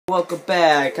Welcome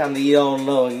back, I'm the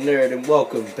all-knowing nerd, and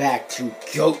welcome back to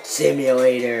Goat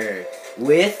Simulator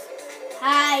with...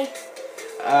 Hi.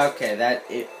 Okay,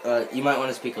 you might want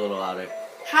to speak a little louder.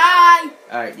 Hi.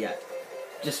 Alright, yeah.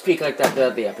 Just speak like that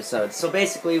throughout the episode. So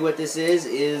basically what this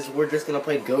is we're just gonna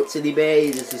play Goat City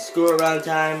Bay. This is screw around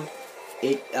time.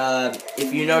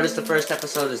 If you notice, the first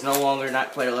episode is no longer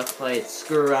not quite a let's play, it's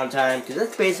screw around time, because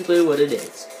that's basically what it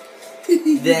is.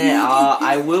 Then,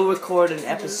 I will record an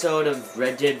episode of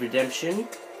Red Dead Redemption,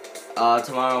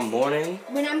 tomorrow morning.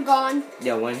 When I'm gone.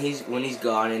 Yeah, when he's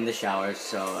gone in the shower,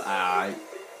 so,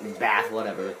 bath,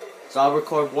 whatever. So I'll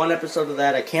record one episode of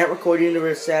that. I can't record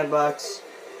Universe Sandbox.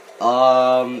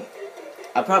 I'm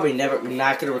probably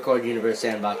not gonna record Universe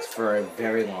Sandbox for a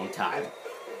very long time.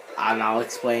 And I'll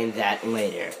explain that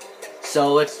later.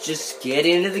 So let's just get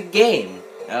into the game.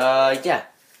 Yeah.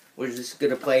 We're just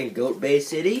gonna play in Goat Bay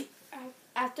City.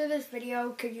 After this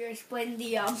video, could you explain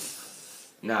the,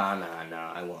 No,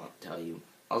 I won't tell you.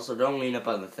 Also, don't lean up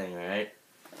on the thing, alright?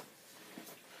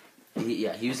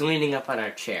 He was leaning up on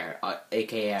our chair,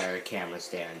 aka our camera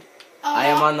stand. I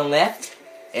am on the left,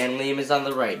 and Liam is on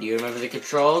the right. Do you remember the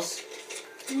controls?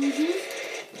 Mm-hmm.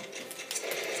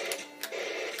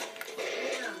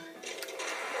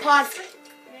 Pause.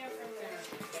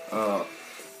 Oh.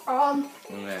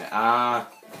 Okay.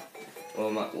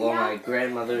 Well, my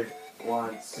grandmother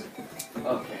wants...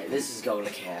 Okay, this is going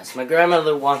to chaos. My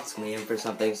grandmother wants Liam for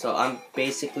something, so I'm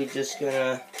basically just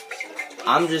gonna...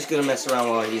 I'm just gonna mess around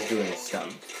while he's doing his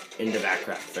stuff in the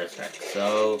background for a sec.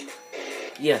 So,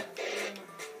 yeah.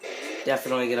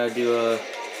 Definitely gonna do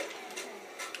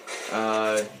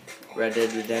a... Red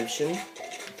Dead Redemption.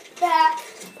 Back.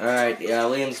 Alright, yeah,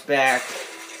 Liam's back.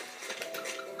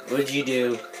 What'd you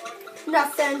do?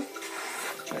 Nothing.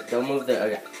 Right, don't move the...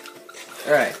 Okay.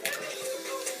 Alright.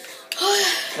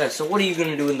 Alright, so what are you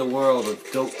gonna do in the world of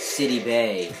Goat City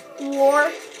Bay?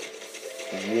 War.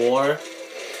 War?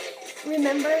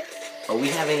 Remember? Are we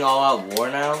having all-out war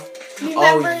now?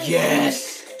 Remember? Oh,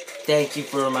 yes! Thank you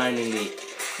for reminding me.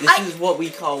 This is what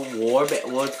we call war, but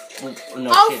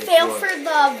I'll fail for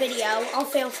the video. I'll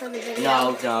fail for the video.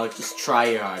 No, just try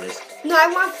your hardest. No, I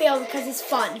want to fail because it's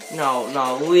fun. No,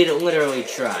 literally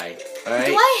try. Alright?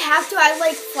 Do I have to? I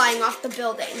like flying off the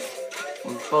building.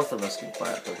 Both of us can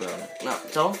fly up the building. No,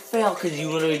 don't fail because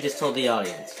you literally just told the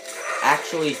audience.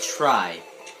 Actually try.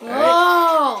 Alright?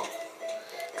 Oh!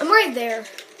 I'm right there.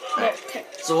 Alright. Okay.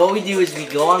 So what we do is we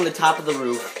go on the top of the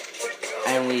roof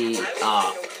and we,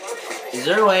 is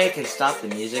there a way I can stop the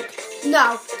music?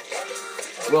 No.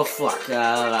 Well, fuck.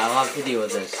 I'll have to deal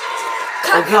with this.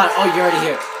 Oh god, oh, you're already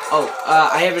here. Oh,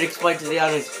 I haven't explained to the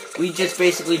audience. We just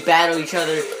basically battle each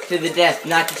other to the death,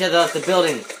 knock each other off the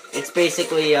building. It's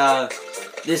basically,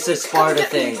 this is a Sparta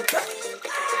thing.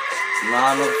 Come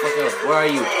on, motherfucker. Where are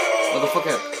you?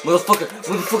 Motherfucker.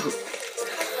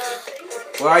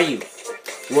 Where are you?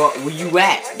 Where you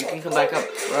at? You can come back up.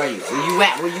 Where are you?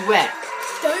 Where you at?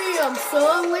 Damn,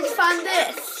 son. Where'd you find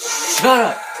this? Shut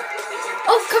up.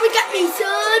 Oh, come and get me,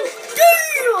 son.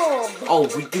 Damn. Oh,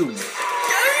 we do.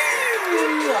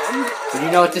 Damn. But you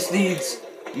know what this needs?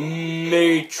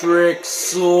 Matrix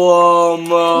slow-mo.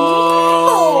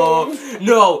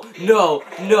 No.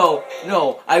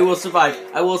 I will survive.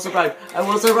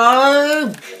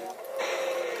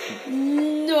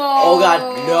 No. Oh god,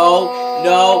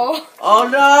 no. Oh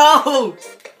no.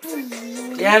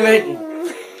 Damn it.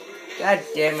 God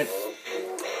damn it.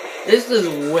 This is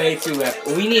way too epic.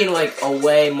 We need like a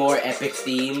way more epic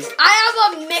theme. I have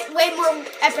a way more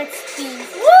epic theme.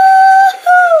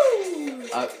 Woohoo!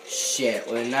 Oh shit.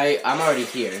 Well, I'm already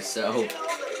here, so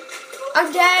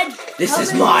I'm dead. This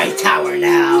is my tower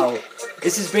now.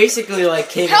 This is basically like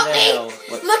King Help of the me. Hill.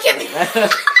 Look at me.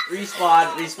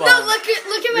 Respawn. No, look at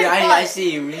my butt. I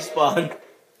see you. Respawn.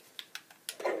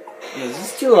 Is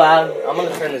this too loud? I'm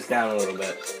gonna turn this down a little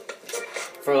bit.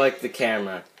 For like the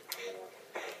camera.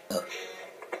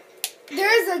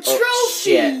 There's a trophy. Oh,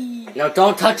 shit. No,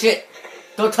 don't touch it.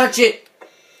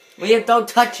 Liam, don't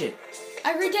touch it.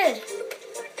 I already did.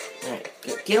 Alright,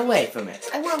 get away from it.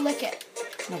 I want to lick it.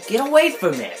 No, get away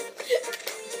from it.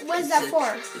 What is that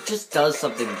for? It just does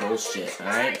something bullshit,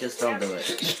 alright? Just don't do it.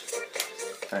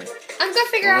 Alright. I'm gonna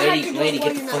figure out how to do Lady, it.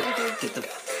 get the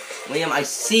Liam, I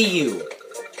see you.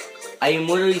 I am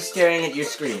literally staring at your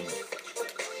screen.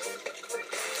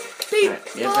 Beep.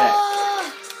 Alright, get back.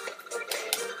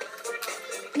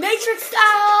 Matrix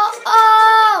style.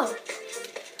 Oh!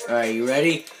 Alright, you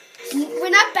ready? We're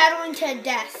not battling to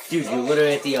death. Dude, you're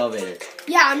literally at the elevator.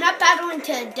 Yeah, I'm not battling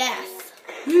to death.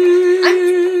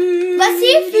 Let's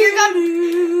see if you're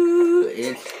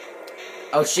gonna...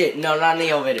 Oh shit, no, not in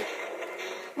the elevator.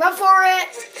 Run for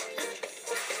it.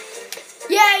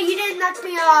 you didn't knock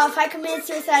me off. I committed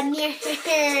suicide. Yeah.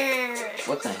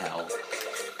 What the hell?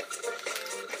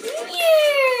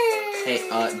 Yeah. Hey,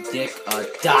 Dick,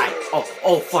 die.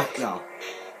 Oh, fuck no.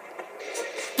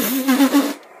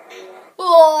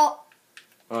 Oh.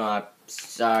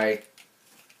 Sorry.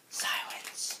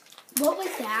 Silence. What was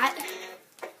that?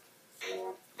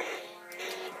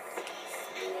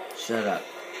 Shut up.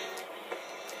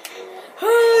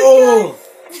 Oh!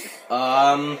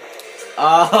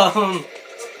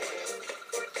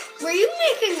 Were you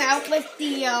making out with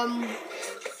the,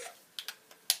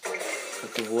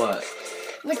 With the what?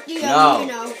 with the, No. you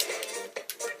know.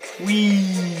 Wee.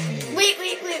 Wait.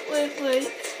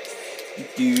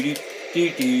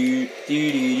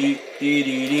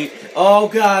 Oh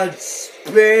god,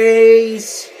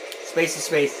 space! Space.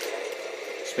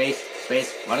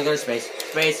 Wanna go to space.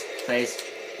 Space.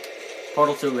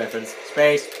 Portal 2 reference.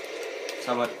 Space.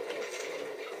 Somewhat.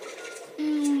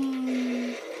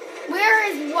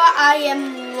 Where is what I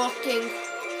am looking?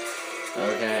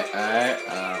 Okay, alright,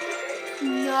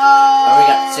 No. oh, we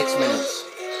got 6 minutes.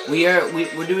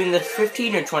 We're doing this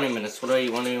 15 or 20 minutes. What do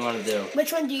you want to do?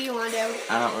 Which one do you want to do?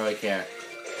 I don't really care.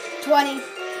 20.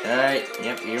 Alright,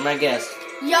 yep, you're my guest.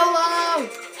 YOLO!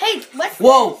 Hey, what's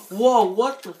Whoa, this?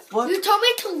 what the fuck? You told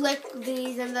me to lick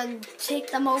these and then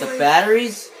take them over. The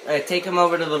batteries? Alright, take them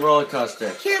over to the roller coaster.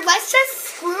 Here, let's just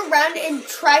screw around and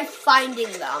try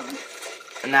finding them.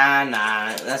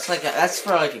 Nah, that's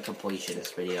for like a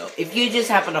completionist video. If you just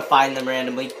happen to find them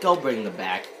randomly, go bring them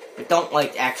back. But don't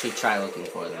actually try looking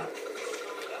for them.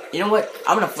 You know what?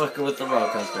 I'm gonna fuck with the roller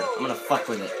coaster. I'm gonna fuck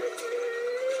with it.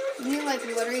 You mean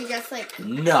literally just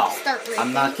No, start raping?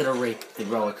 I'm not gonna rape the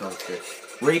roller coaster.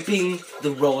 Raping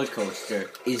the roller coaster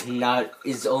is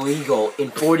illegal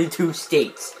in 42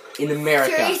 states in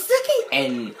America. Seriously?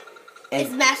 And Is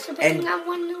masturbating on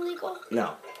one illegal?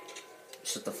 No.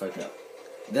 Shut the fuck up.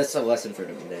 That's a lesson for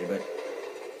today, but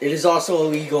it is also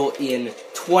illegal in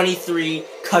 23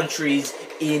 countries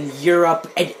in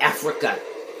Europe and Africa.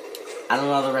 I don't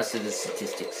know the rest of the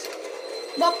statistics.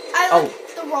 Well, I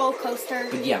like the roller coaster.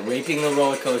 But yeah, raping the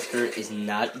roller coaster is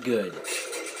not good.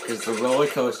 Because the roller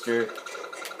coaster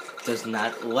does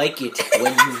not like it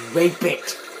when you rape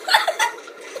it.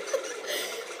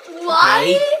 Why?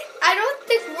 Okay? I don't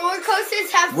think roller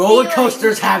coasters have Roller feelings.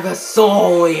 coasters have a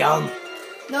soul, Liam.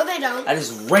 No, they don't. That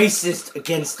is racist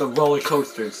against the roller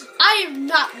coasters. I am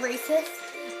not racist.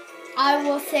 I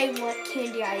will say what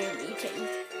candy I am eating.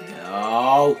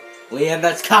 No. Liam,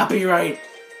 that's copyright.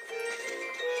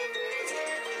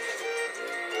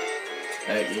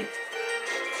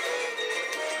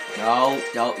 No,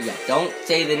 don't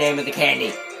say the name of the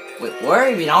candy. Wait, where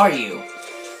even are you?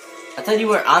 I thought you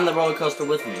were on the roller coaster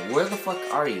with me. Where the fuck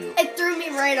are you? It threw me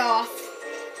right off.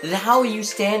 Then how are you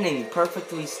standing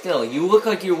perfectly still? You look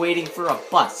like you're waiting for a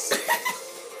bus.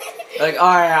 Like,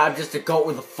 alright, I'm just a goat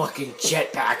with a fucking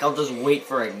jetpack. I'll just wait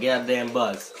for a goddamn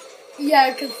bus.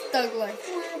 Yeah, because Doug like...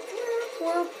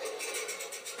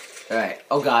 Alright,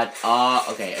 oh god.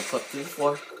 Okay, I clipped through the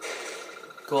floor.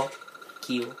 Cool.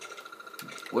 Keel.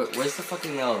 Where's the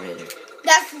fucking elevator?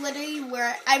 That's literally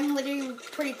where... I'm literally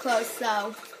pretty close,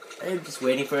 so... I'm just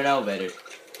waiting for an elevator.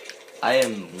 I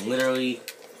am literally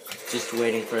just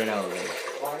waiting for an elevator.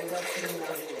 Why is that thing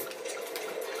not here?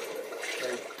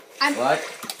 What?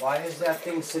 Why is that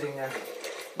thing sitting there?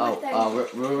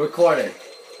 We're recording.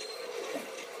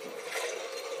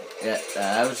 Yeah,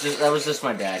 that was just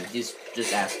my dad. He's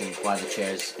just asking why the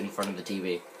chair's in front of the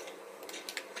TV.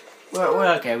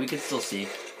 We're okay. We can still see.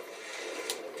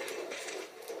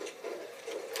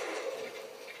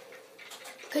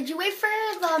 Could you wait for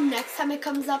the next time it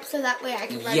comes up so that way I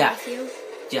can run with you?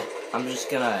 Yeah, I'm just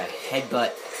gonna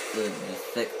headbutt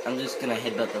I'm just gonna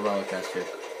headbutt the roller coaster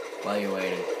while you're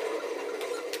waiting.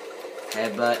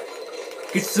 Headbutt.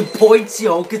 Get some points,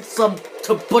 yo. Get a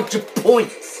bunch of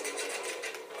points.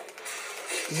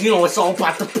 You know, it's all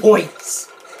about the points.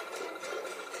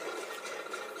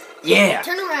 Yeah.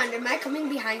 Turn around. Am I coming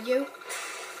behind you?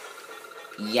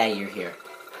 Yeah, you're here.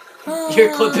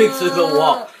 You're clipping through the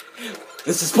wall.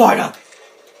 This is Sparta.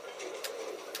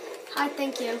 Hi,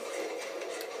 thank you.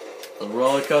 The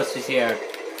roller coaster's here.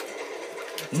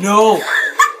 No.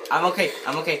 I'm okay.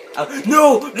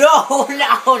 No,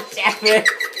 damn it.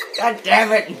 God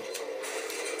damn it.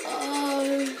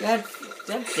 God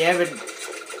damn it.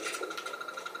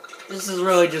 This is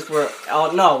really just where...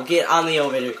 Oh, no. Get on the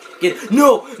elevator.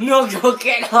 No, go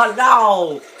get on.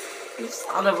 No. You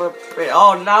son of a bitch.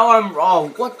 Oh, now I'm... Oh,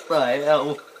 what the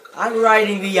hell? I'm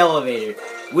riding the elevator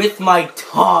with my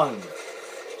tongue.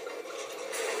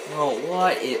 Oh,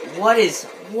 what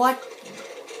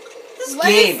This What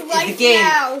game, is life the game,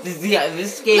 now? this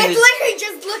game Like, is. literally,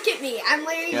 just look at me. I'm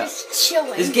literally Yeah. just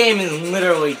chilling. This game is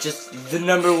literally just the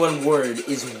number one word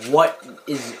is what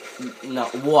is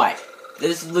not what.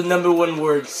 This is the number one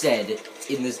word said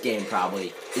in this game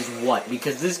probably is what,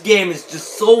 because this game is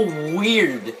just so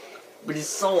weird, but it's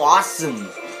so awesome.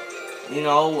 You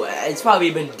know, it's probably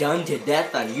been done to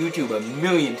death on YouTube a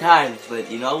million times,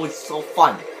 but you know, it's so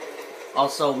fun.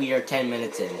 Also, we are 10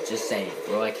 minutes in, just saying.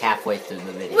 We're like halfway through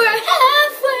the video. We're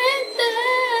halfway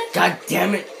there. God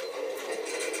damn it!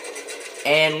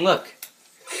 And look.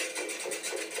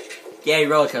 Yay,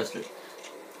 roller coaster.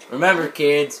 Remember,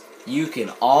 kids, you can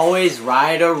always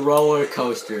ride a roller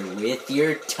coaster with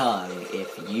your tongue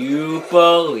if you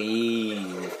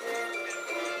believe.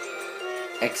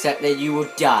 Except that you will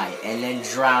die and then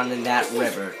drown in that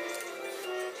river.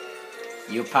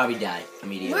 You'll probably die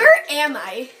immediately. Where am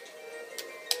I?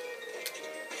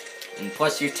 And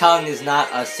plus, your tongue is not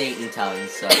a Satan tongue,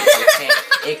 so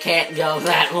it can't go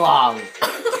that long,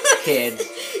 kids.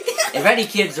 If any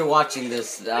kids are watching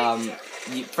this,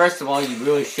 first of all, you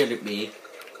really shouldn't be.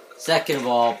 Second of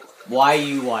all, why are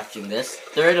you watching this?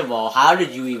 Third of all, how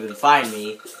did you even find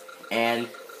me? And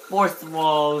fourth of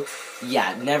all,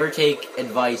 yeah, never take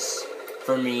advice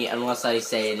from me unless I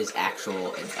say it is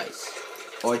actual advice.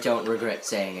 Or don't regret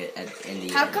saying it in the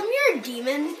How end. come you're a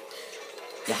demon?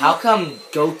 Yeah, how come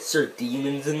goats are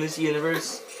demons in this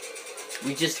universe?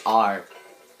 We just are.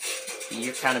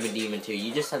 You're kind of a demon too.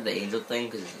 You just have the angel thing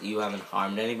because you haven't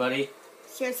harmed anybody.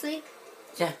 Seriously?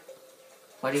 Yeah.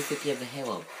 Why do you think you have the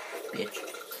halo, bitch?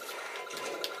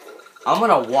 I'm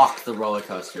gonna walk the roller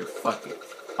coaster. Fuck it.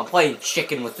 I'm playing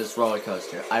chicken with this roller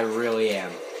coaster. I really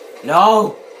am.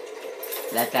 No!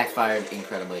 That backfired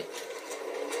incredibly.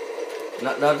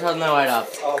 No, don't turn the light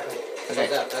off. Oh, okay. Okay.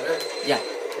 Is that better? Yeah.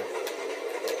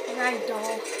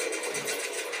 Ragdoll.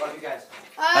 Love you guys.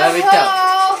 love you too.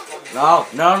 Oh!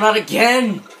 No, not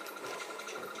again!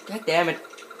 God damn it.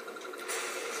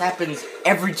 This happens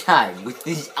every time with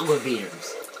these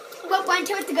elevators. But want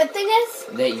to know what the good thing is?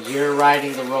 That you're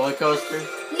riding the roller coaster?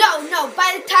 No.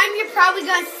 By the time you're probably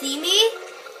gonna see me,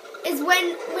 is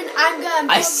when I'm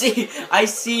gonna. I see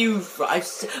you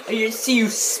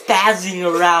spazzing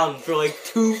around for like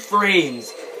 2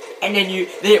 frames. And then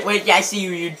I see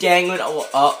you dangling.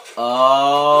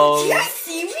 Oh. Did you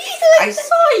see me? I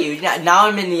saw you. Now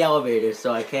I'm in the elevator,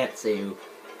 so I can't see you.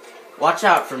 Watch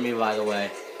out for me, by the way.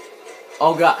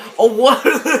 Oh god. Oh, what?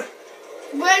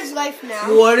 Where's life now?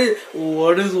 What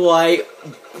is life?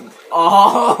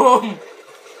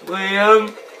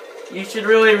 Liam, you should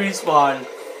really respawn.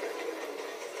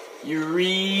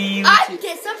 You I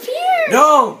disappeared.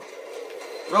 No!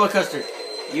 Roller coaster.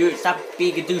 You stop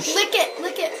being a douche. Lick it.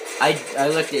 I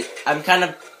licked it. I'm kind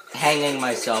of hanging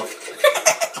myself.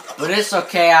 But it's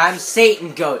okay, I'm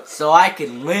Satan Goat, so I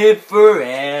can live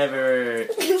forever.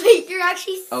 Wait, you're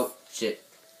actually. Oh, shit.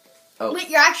 Oh. Wait,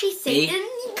 you're actually Satan?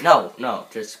 No,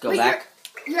 just go Wait, back.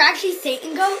 You're actually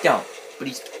Satan Goat? No, but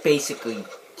he's basically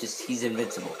he's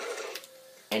invincible.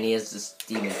 And he has this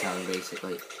demon tongue,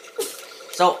 basically.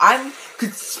 So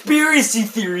conspiracy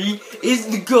theory is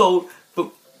the goat,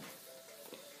 but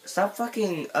stop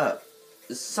fucking up.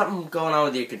 There's something going on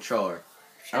with your controller.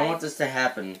 I don't want this to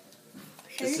happen.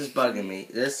 This is bugging me.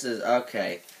 This is,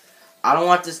 okay. I don't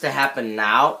want this to happen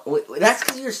now. That's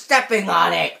because you're stepping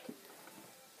on it.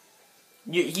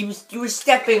 You were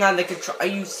stepping on the control. Are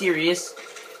you serious?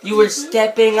 You were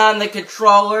stepping on the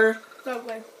controller?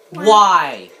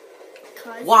 Why?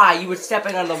 Because. Why? You were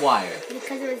stepping on the wire.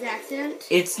 Because it was an accident?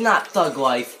 It's not Thug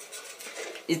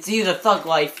Life. It's either Thug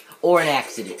Life or an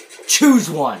accident. Choose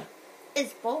one.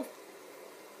 It's both.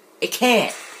 It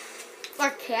can't. Or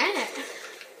can it?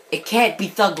 It can't be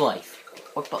Thug Life.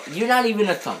 You're not even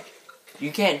a thug.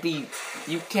 You can't be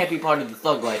part of the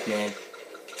Thug Life, man.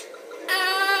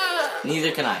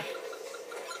 Neither can I.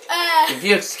 If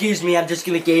you excuse me, I'm just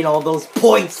gonna gain all those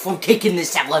points from kicking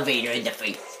this elevator in the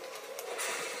face.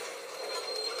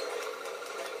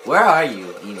 Where are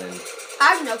you, even?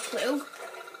 I have no clue.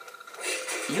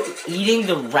 You eating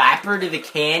the wrapper to the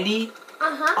candy?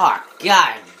 Uh-huh. Oh,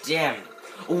 god damn.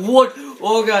 What?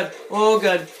 Oh god.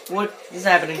 What is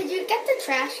happening? Could you get the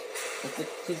trash?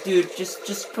 Dude,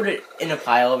 just put it in a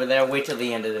pile over there. Wait till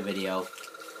the end of the video.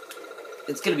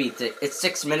 It's gonna be, it's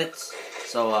 6 minutes.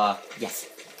 So, yes.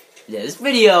 Yeah, this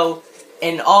video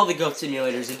and all the Goat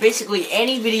Simulators, and basically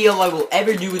any video I will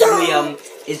ever do with Liam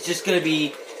is just gonna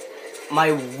be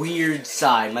my weird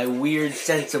side, my weird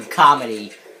sense of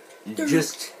comedy.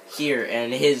 Just here,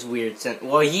 and his weird sense.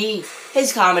 Well,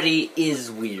 his comedy is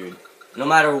weird. No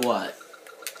matter what.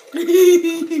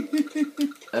 Okay,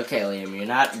 Liam, you're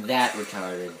not that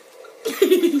retarded. Shut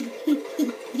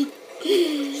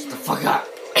the fuck up.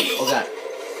 Oh god.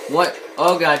 What?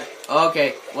 Oh god.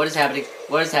 Okay. What is happening?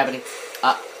 What is happening?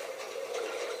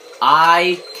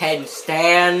 I can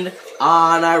stand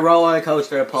on a roller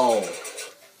coaster pole.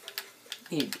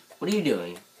 Hey, what are you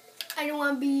doing? I don't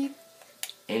want to be.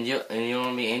 Angel? And you don't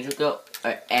want to be Angel Goat?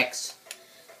 Or X?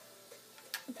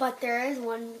 But there is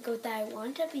one goat that I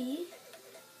want to be.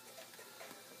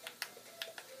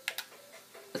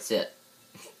 That's it.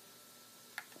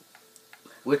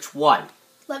 Which one?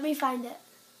 Let me find it.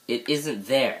 It isn't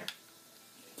there.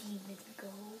 Demon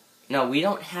goat. No, we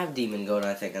don't have Demon Goat,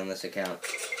 I think, on this account.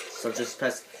 So just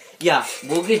press... Yeah,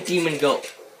 we'll get Demon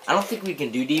Goat. I don't think we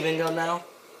can do Demon Goat now.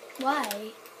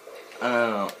 Why? I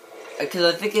don't know.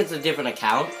 Because I think it's a different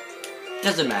account.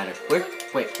 Doesn't matter. Wait,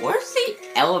 where's the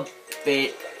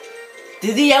elevator?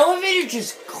 Did the elevator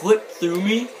just clip through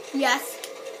me? Yes.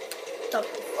 The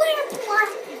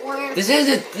This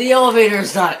isn't... The elevator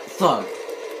is not Thug.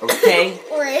 Okay?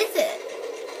 Or is it?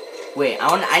 Wait,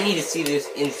 I need to see this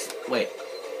in... Wait.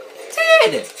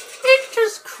 It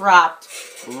just cropped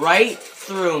right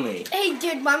through me. Hey,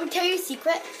 dude, want me to tell you a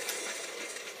secret?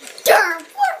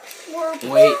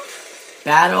 Wait.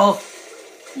 Battle?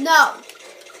 No.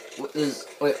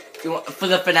 Wait, for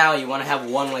the finale, you want to have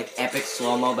one, like, epic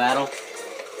slow-mo battle?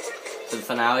 For the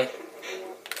finale?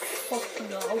 Fuck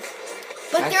no.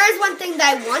 But there is one thing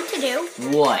that I want to do.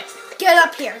 What? Get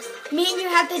up here. Me and you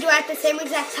have to do it at the same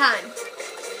exact time.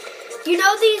 You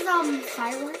know these,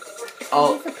 fireworks?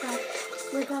 Oh.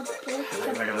 We're gonna both jump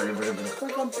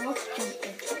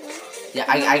into them. Yeah,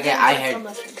 I heard.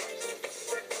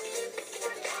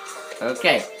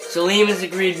 Okay, so Liam has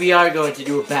agreed we are going to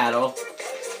do a battle.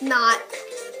 Not.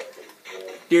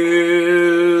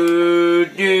 Do.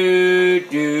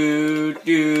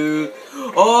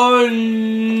 Oh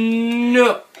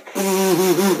no!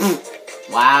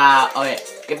 Wow. Okay,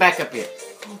 get back up here.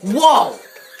 Whoa!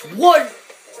 What?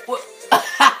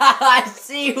 I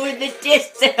see you in the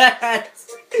distance.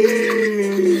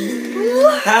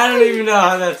 I don't even know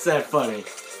how that's that funny.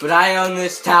 But I own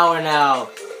this tower now.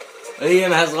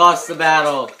 Liam has lost the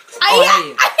battle.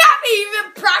 I haven't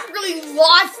even properly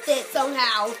lost it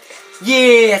somehow.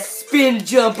 Yeah, spin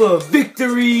jumper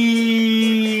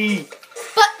victory.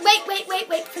 But wait.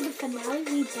 For the finale,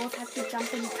 we both have to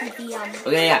jump into the,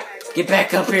 Okay, yeah. Get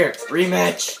back up here.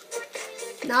 Rematch.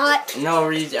 Not. No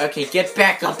reason. Okay, get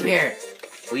back up here.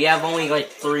 We have only like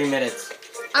 3 minutes.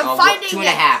 I'm finding it.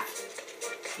 2.5.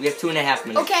 We have 2.5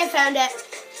 minutes. Okay, I found it.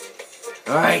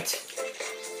 Alright.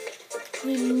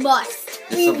 We must.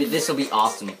 This will be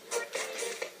awesome.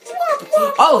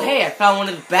 Oh, hey, I found one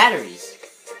of the batteries.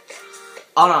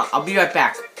 Oh no, I'll be right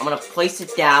back. I'm gonna place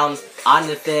it down on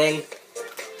the thing.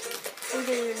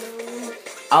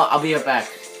 I'll be right back.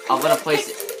 I'm gonna place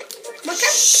it.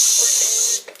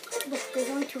 Shh. Look, there's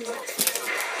only 2 left.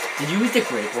 Did you eat the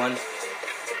grape one?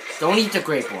 Don't eat the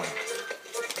grape one.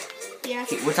 Yes.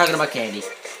 We're talking about candy.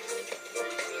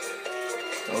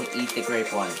 Don't eat the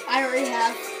grape one. I already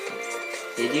have.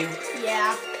 Did you?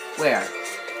 Yeah. Where?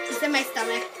 It's in my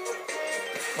stomach.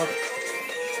 What?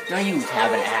 No, you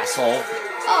have an asshole.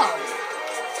 Oh.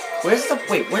 Where's the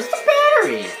battery? Where's the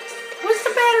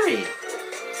battery?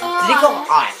 Did it go?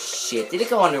 Ah, shit. Did it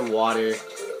go underwater?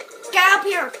 Get up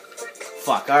here.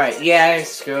 Fuck. All right. Yeah.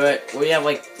 Screw it. We have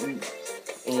like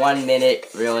 1 minute,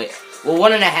 really. Well,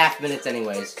 1.5 minutes,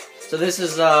 anyways. So this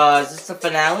is this the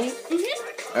finale?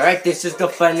 Mhm. All right. This is the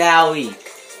finale.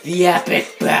 The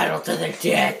epic battle to the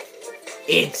death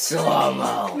in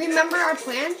slow-mo. Remember our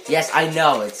plan? Yes, I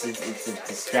know. It's a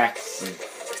distraction.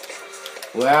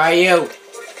 Where are you?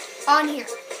 On here.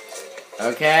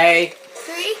 Okay.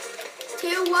 3,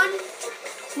 2, 1.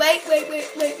 Wait.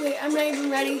 I'm not even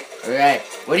ready. Okay.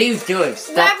 What are you doing?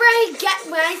 Stop. Whenever I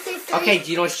when I say 3. Okay,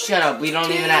 you don't shut up. We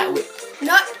don't even have.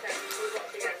 No.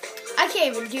 I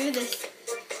can't even do this.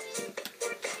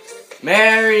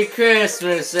 Merry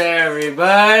Christmas,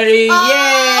 everybody!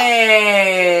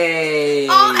 Yay!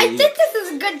 Oh, I think this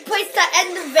is a good place to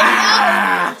end the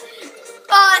video.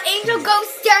 Angel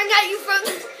Ghost staring at you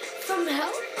from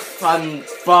hell.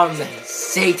 From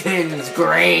Satan's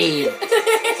grave.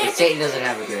 But Satan doesn't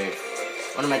have a grave.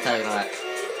 What am I talking about?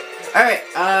 Alright,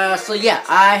 so yeah,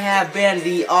 I have been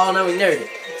the all-knowing nerd,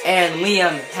 and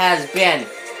Liam has been,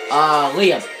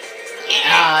 Liam.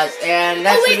 And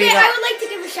that's I would like to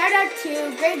give a shout out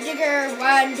to Grave Digger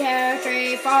 1, 2,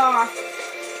 3, 4.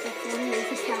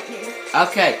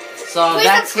 Okay, so please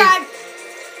that's subscribe.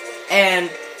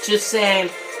 And just saying,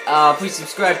 please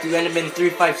subscribe to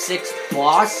Enderman356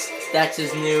 Boss. That's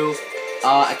his new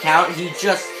account. He's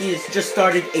just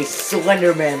started a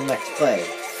Slenderman Let's Play.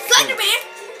 Slenderman.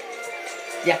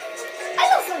 Yeah.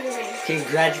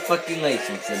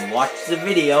 Congratulations, and watch the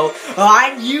video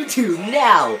on YouTube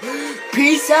now.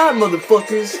 Peace out,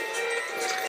 motherfuckers.